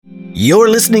You're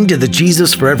listening to the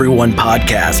Jesus for Everyone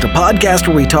podcast, a podcast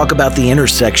where we talk about the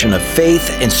intersection of faith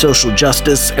and social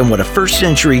justice and what a first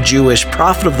century Jewish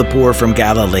prophet of the poor from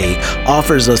Galilee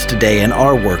offers us today in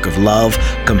our work of love,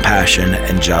 compassion,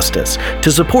 and justice.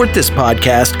 To support this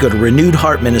podcast, go to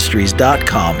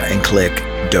renewedheartministries.com and click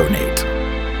donate.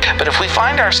 But if we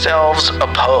find ourselves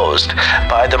opposed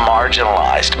by the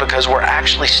marginalized because we're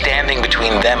actually standing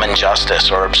between them and justice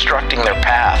or obstructing their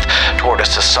path toward a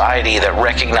society that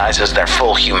recognizes their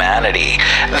full humanity,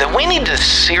 then we need to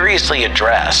seriously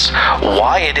address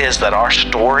why it is that our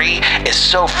story is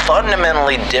so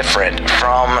fundamentally different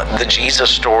from the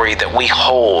Jesus story that we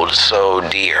hold so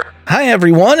dear. Hi,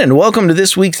 everyone, and welcome to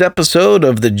this week's episode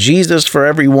of the Jesus for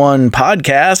Everyone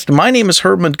podcast. My name is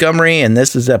Herb Montgomery, and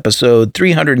this is episode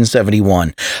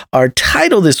 371. Our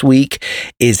title this week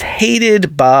is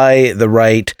Hated by the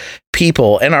Right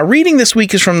People, and our reading this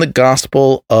week is from the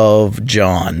Gospel of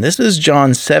John. This is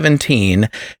John 17,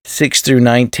 6 through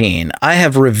 19. I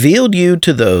have revealed you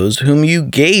to those whom you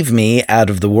gave me out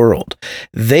of the world.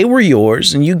 They were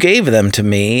yours, and you gave them to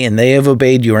me, and they have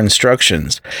obeyed your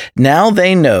instructions. Now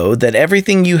they know that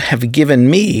everything you have given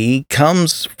me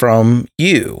comes from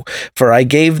you. For I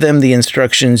gave them the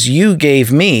instructions you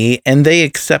gave me, and they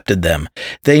accepted them.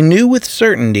 They knew with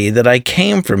certainty that I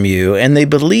came from you, and they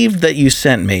believed that you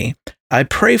sent me. I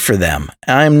pray for them.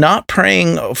 I am not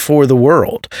praying for the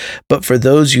world, but for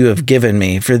those you have given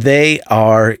me, for they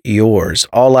are yours.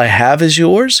 All I have is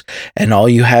yours, and all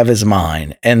you have is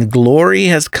mine, and glory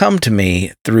has come to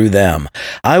me through them.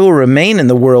 I will remain in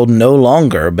the world no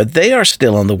longer, but they are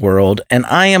still in the world, and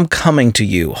I am coming to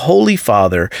you. Holy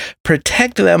Father,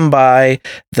 protect them by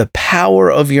the power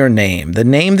of your name, the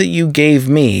name that you gave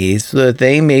me, so that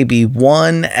they may be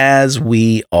one as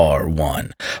we are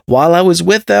one. While I was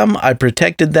with them, I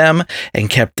protected them and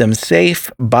kept them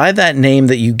safe by that name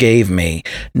that you gave me.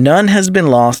 None has been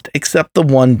lost except the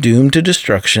one doomed to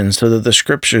destruction, so that the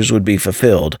scriptures would be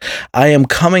fulfilled. I am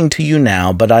coming to you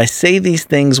now, but I say these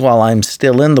things while I'm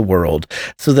still in the world,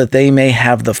 so that they may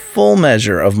have the full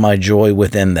measure of my joy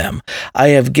within them. I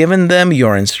have given them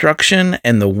your instruction,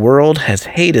 and the world has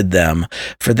hated them,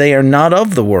 for they are not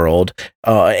of the world,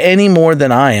 any more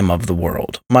than I am of the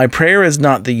world. My prayer is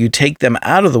not that you take them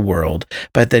out of the world,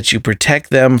 but that you protect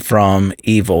them from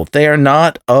evil. They are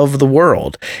not of the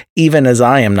world, even as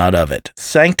I am not of it.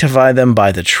 Sanctify them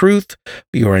by the truth.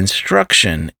 Your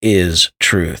instruction is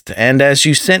truth. And as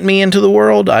you sent me into the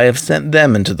world, I have sent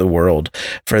them into the world.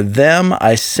 For them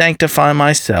I sanctify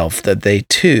myself, that they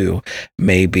too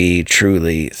may be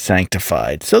truly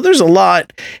sanctified. So there's a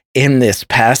lot in this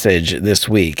passage this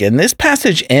week, and this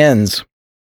passage ends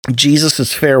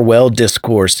Jesus' farewell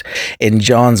discourse in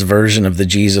John's version of the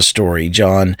Jesus story,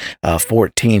 John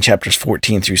 14, chapters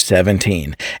 14 through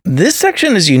 17. This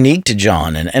section is unique to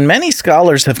John, and many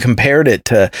scholars have compared it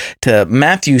to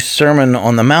Matthew's Sermon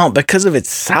on the Mount because of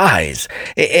its size.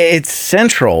 It's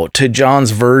central to John's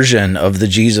version of the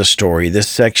Jesus story, this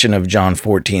section of John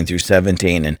 14 through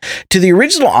 17. And to the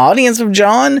original audience of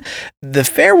John, the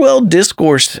farewell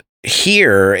discourse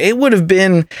here, it would have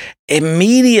been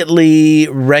immediately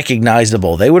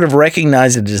recognizable. They would have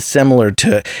recognized it as similar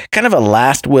to kind of a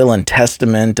last will and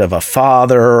testament of a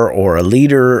father or a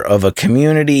leader of a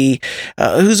community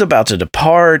who's about to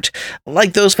depart,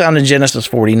 like those found in Genesis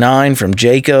 49 from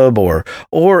Jacob,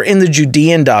 or in the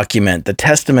Judean document, the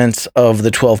testaments of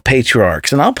the 12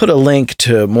 patriarchs. And I'll put a link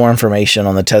to more information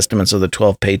on the testaments of the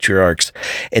 12 patriarchs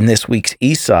in this week's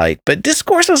eSite. But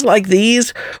discourses like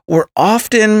these were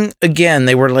often, again,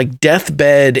 they were like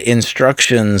deathbed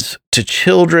instructions to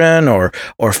children or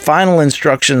final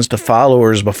instructions to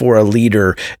followers before a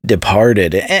leader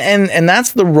departed. And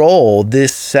that's the role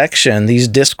this section, these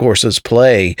discourses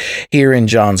play here in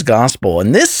John's gospel.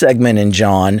 And this segment in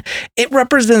John, it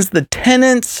represents the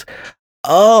tenets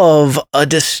of a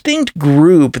distinct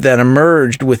group that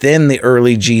emerged within the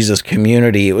early Jesus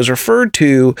community. It was referred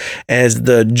to as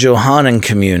the Johannine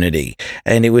community,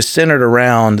 and it was centered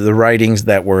around the writings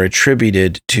that were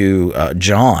attributed to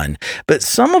John. But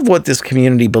some of what this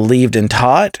community believed and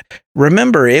taught,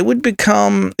 remember, it would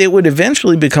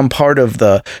eventually become part of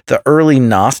the early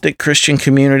Gnostic Christian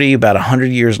community about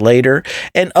 100 years later.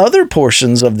 And other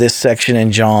portions of this section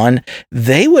in John,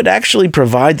 they would actually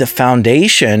provide the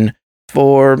foundation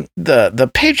for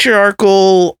the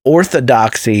patriarchal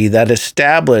orthodoxy that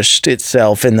established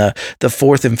itself in the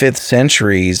 4th and 5th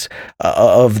centuries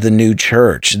of the new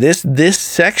church. This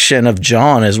section of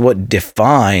John is what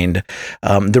defined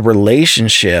the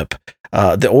relationship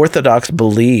the Orthodox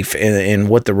belief in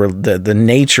what the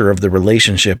nature of the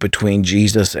relationship between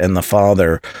Jesus and the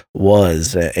Father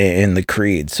was in the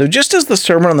Creed. So just as the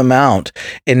Sermon on the Mount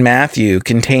in Matthew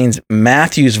contains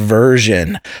Matthew's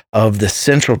version of the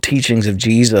central teachings of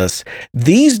Jesus,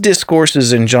 these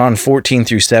discourses in John 14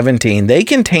 through 17, they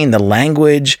contain the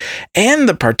language and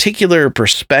the particular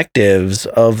perspectives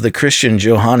of the Christian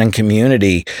Johannine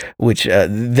community, which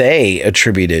they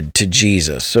attributed to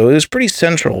Jesus. So it was pretty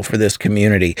central for this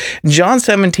community. John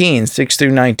 17, 6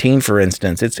 through 19, for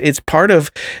instance, it's part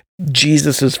of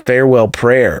Jesus's farewell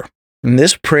prayer. And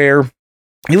this prayer,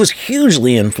 it was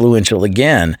hugely influential,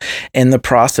 again, in the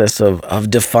process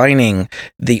of defining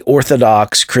the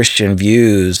Orthodox Christian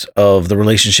views of the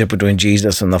relationship between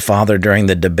Jesus and the Father during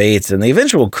the debates and the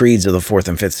eventual creeds of the 4th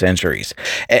and 5th centuries.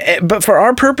 But for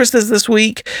our purposes this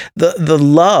week, the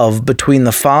love between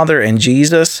the Father and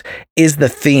Jesus is the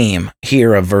theme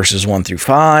here of verses 1 through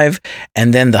 5,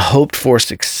 and then the hoped-for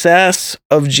success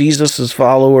of Jesus's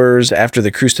followers after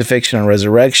the crucifixion and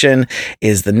resurrection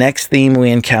is the next theme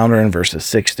we encounter in verses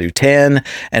 6 through 10.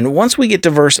 And once we get to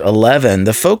verse 11,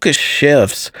 the focus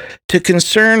shifts to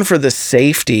concern for the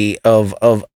safety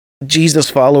of Jesus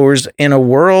followers in a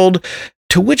world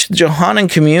to which the Johannine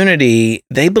community,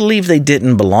 they believe they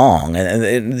didn't belong.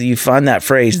 And you find that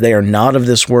phrase, they are not of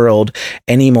this world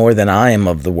any more than I am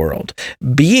of the world.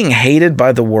 Being hated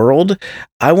by the world,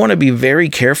 I want to be very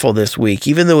careful this week,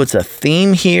 even though it's a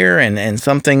theme here and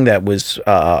something that was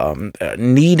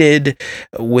needed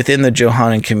within the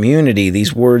Johannine community,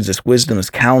 these words, this wisdom, this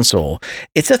counsel.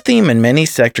 It's a theme in many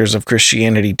sectors of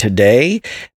Christianity today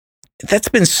that's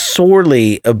been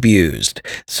sorely abused.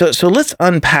 So let's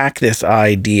unpack this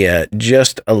idea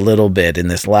just a little bit in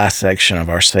this last section of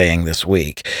our saying this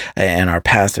week and our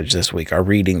passage this week, our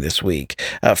reading this week.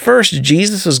 First,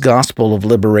 Jesus' gospel of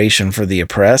liberation for the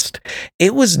oppressed,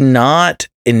 it was not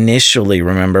initially,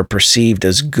 remember, perceived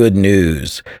as good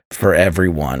news for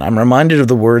everyone. I'm reminded of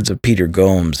the words of Peter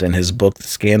Gomes in his book, The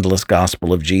Scandalous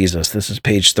Gospel of Jesus. This is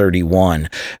page 31.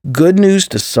 Good news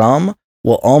to some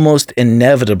will almost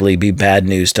inevitably be bad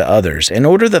news to others. In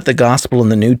order that the gospel in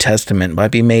the New Testament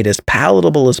might be made as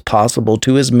palatable as possible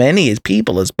to as many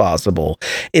people as possible,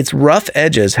 its rough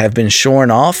edges have been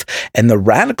shorn off, and the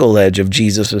radical edge of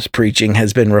Jesus' preaching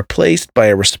has been replaced by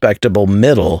a respectable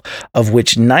middle, of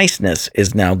which niceness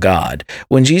is now God.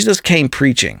 When Jesus came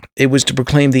preaching, it was to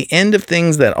proclaim the end of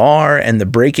things that are and the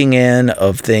breaking in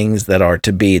of things that are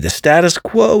to be. The status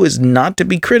quo is not to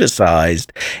be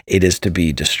criticized, it is to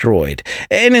be destroyed.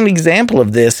 And an example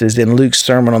of this is in Luke's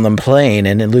Sermon on the Plain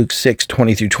and in Luke 6,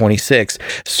 20 through 26.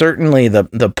 Certainly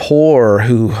the poor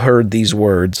who heard these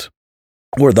words,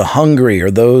 or the hungry, or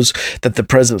those that the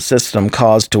present system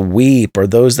caused to weep, or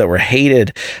those that were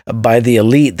hated by the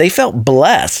elite, they felt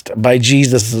blessed by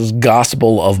Jesus'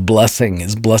 gospel of blessing,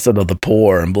 is blessed of the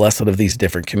poor and blessed of these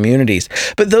different communities.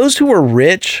 But those who were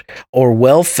rich or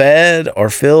well-fed or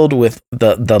filled with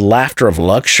the laughter of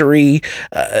luxury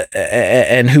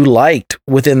and who liked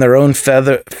within their own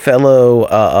fellow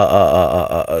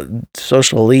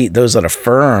social elite, those that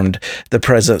affirmed the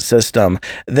present system,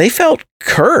 they felt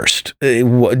cursed.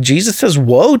 Jesus says,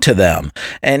 woe to them.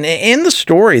 And in the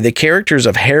story, the characters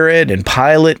of Herod and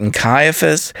Pilate and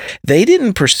Caiaphas, they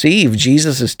didn't perceive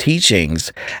Jesus'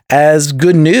 teachings as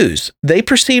good news. They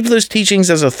perceived those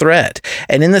teachings as a threat.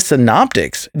 And in the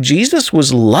Synoptics, Jesus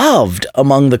was loved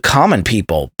among the common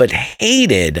people, but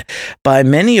hated by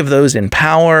many of those in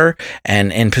power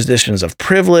and in positions of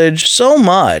privilege, so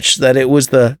much that it was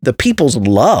the people's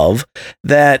love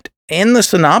that in the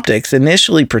Synoptics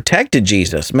initially protected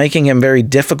Jesus, making him very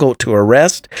difficult to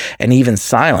arrest and even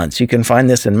silence. You can find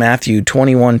this in Matthew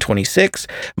 21:26,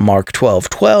 Mark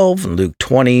 12:12, and Luke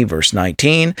 20, verse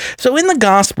 19. So in the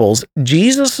Gospels,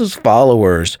 Jesus'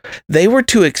 followers, they were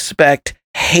to expect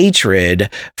hatred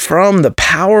from the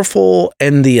powerful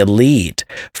and the elite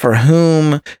for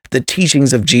whom the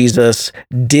teachings of Jesus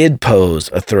did pose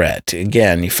a threat.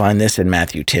 Again, you find this in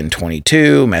Matthew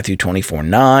 10:22, Matthew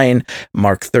 24:9,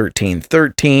 Mark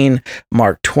 13:13,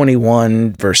 Mark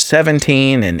 21, verse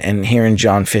 17, and here in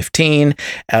John 15,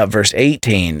 verse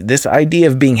 18. This idea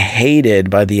of being hated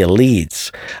by the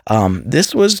elites,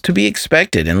 this was to be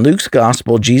expected. In Luke's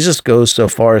gospel, Jesus goes so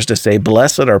far as to say,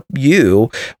 "Blessed are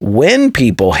you when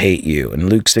people hate you," in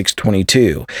Luke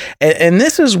 6:22. And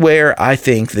this is where I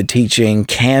think the teaching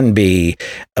can be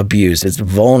abused. It's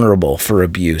vulnerable for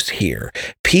abuse here.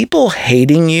 people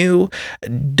hating you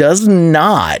does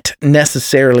not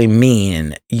necessarily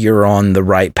mean you're on the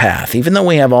right path. Even though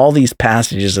we have all these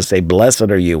passages that say,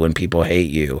 blessed are you when people hate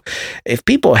you. If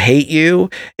people hate you,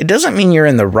 it doesn't mean you're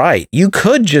in the right. You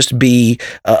could just be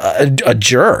a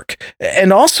jerk.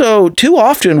 And also, too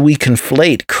often we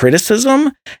conflate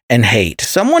criticism and hate.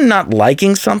 Someone not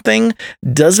liking something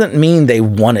doesn't mean they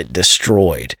want it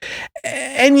destroyed.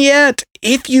 And yet,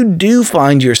 if you do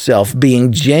find yourself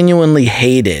being genuinely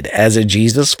hated as a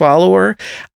Jesus follower,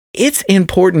 it's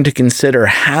important to consider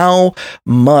how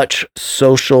much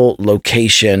social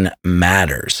location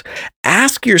matters.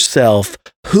 Ask yourself,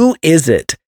 who is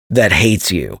it that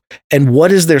hates you? And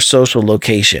what is their social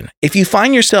location? If you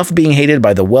find yourself being hated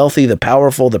by the wealthy, the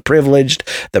powerful, the privileged,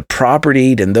 the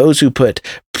propertied, and those who put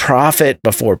profit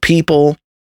before people,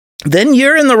 then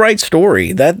you're in the right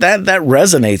story. That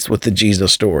resonates with the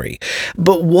Jesus story.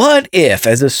 But what if,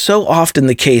 as is so often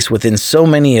the case within so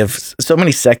many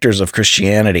sectors of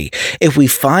Christianity, if we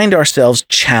find ourselves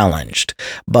challenged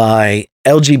by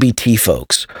LGBT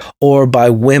folks or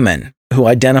by women who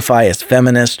identify as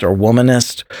feminist or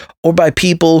womanist, or by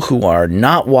people who are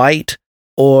not white,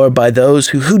 or by those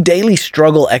who daily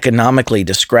struggle economically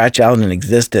to scratch out an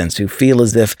existence, who feel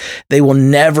as if they will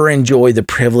never enjoy the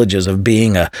privileges of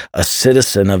being a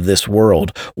citizen of this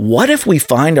world? What if we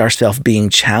find ourselves being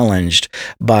challenged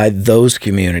by those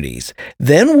communities?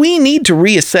 Then we need to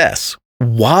reassess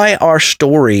why our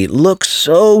story looks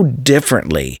so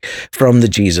differently from the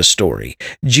Jesus story.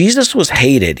 Jesus was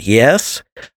hated, yes,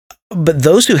 but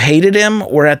those who hated him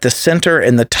were at the center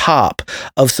and the top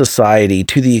of society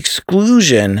to the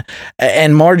exclusion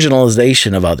and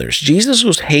marginalization of others. Jesus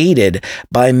was hated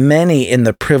by many in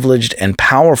the privileged and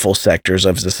powerful sectors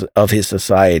of his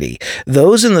society.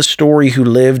 Those in the story who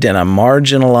lived in a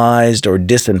marginalized or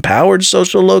disempowered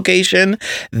social location,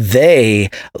 they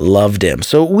loved him.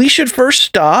 So we should first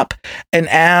stop and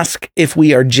ask if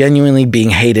we are genuinely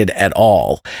being hated at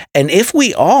all. And if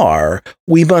we are,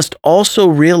 we must also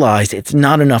realize it's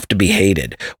not enough to be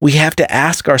hated. We have to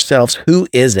ask ourselves, who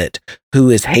is it who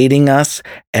is hating us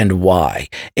and why?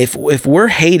 If we're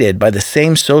hated by the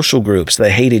same social groups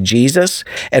that hated Jesus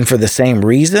and for the same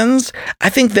reasons, I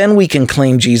think then we can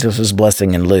claim Jesus'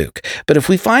 blessing in Luke. But if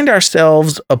we find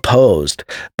ourselves opposed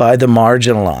by the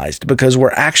marginalized because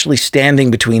we're actually standing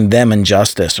between them and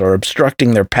justice or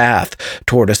obstructing their path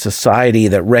toward a society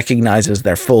that recognizes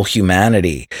their full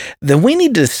humanity, then we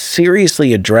need to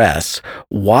seriously address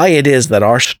why it is that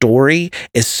our story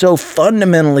is so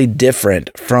fundamentally different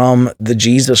from the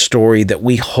Jesus story that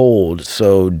we hold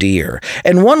so dear.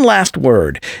 And one last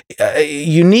word,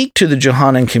 unique to the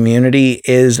Johannine community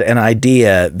is an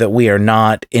idea that we are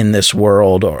not in this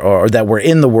world or that we're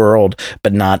in the world,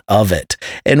 but not of it.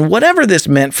 And whatever this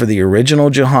meant for the original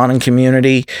Johannine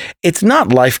community, it's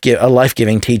not a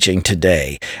life-giving teaching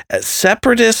today.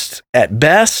 Separatists at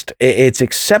best, it's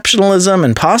exceptionalism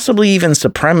and possibly even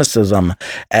supremacism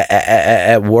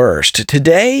at worst.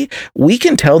 Today, we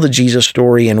can tell the Jesus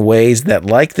story in ways that,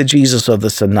 like the Jesus of the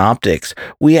Synoptics,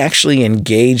 we actually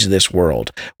engage this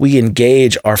world. We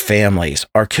engage our families,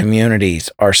 our communities,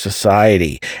 our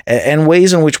society, and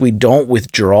ways in which we don't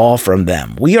withdraw from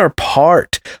them. We are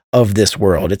part of this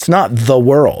world. It's not the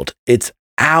world. It's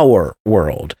our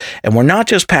world. And we're not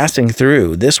just passing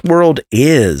through. This world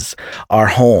is our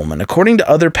home. And according to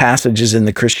other passages in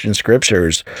the Christian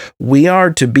scriptures, we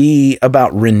are to be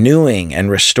about renewing and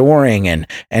restoring and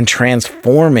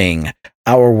transforming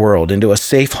our world into a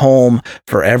safe home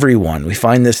for everyone. We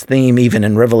find this theme even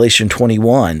in Revelation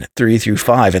 21,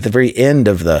 3-5, at the very end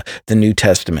of the New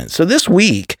Testament. So this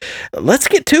week, let's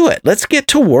get to it. Let's get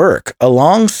to work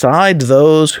alongside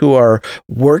those who are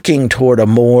working toward a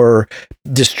more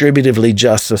distributively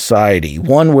just society,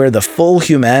 one where the full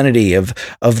humanity of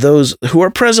those who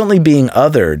are presently being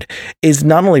othered is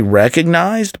not only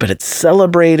recognized, but it's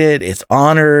celebrated, it's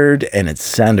honored, and it's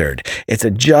centered. It's a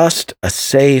just, a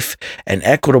safe, an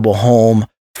equitable home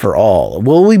for all.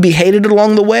 Will we be hated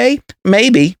along the way?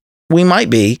 Maybe. We might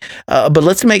be, but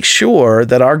let's make sure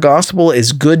that our gospel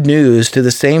is good news to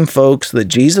the same folks that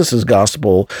Jesus'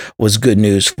 gospel was good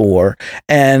news for.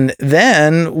 And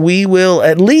then we will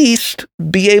at least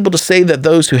be able to say that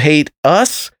those who hate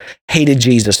us hated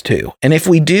Jesus too. And if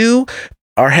we do,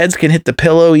 our heads can hit the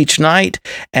pillow each night,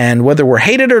 and whether we're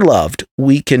hated or loved,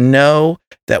 we can know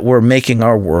that we're making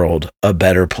our world a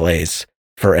better place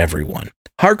for everyone.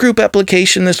 Heart group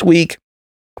application this week.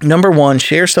 Number one,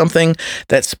 share something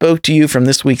that spoke to you from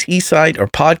this week's eSight or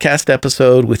podcast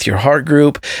episode with your heart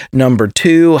group. Number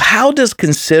two, how does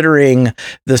considering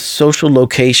the social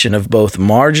location of both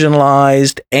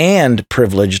marginalized and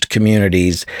privileged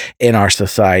communities in our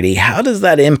society, how does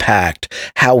that impact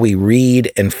how we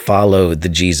read and follow the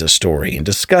Jesus story? And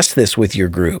discuss this with your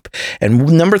group.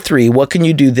 And number three, what can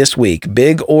you do this week,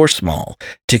 big or small,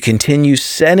 to continue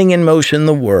setting in motion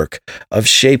the work of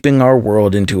shaping our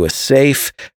world into a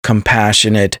safe,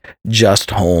 compassionate,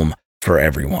 just home for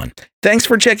everyone? Thanks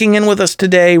for checking in with us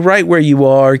today, right where you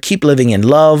are. Keep living in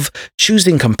love,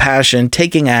 choosing compassion,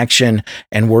 taking action,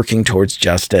 and working towards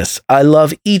justice. I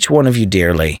love each one of you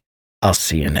dearly. I'll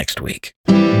see you next week.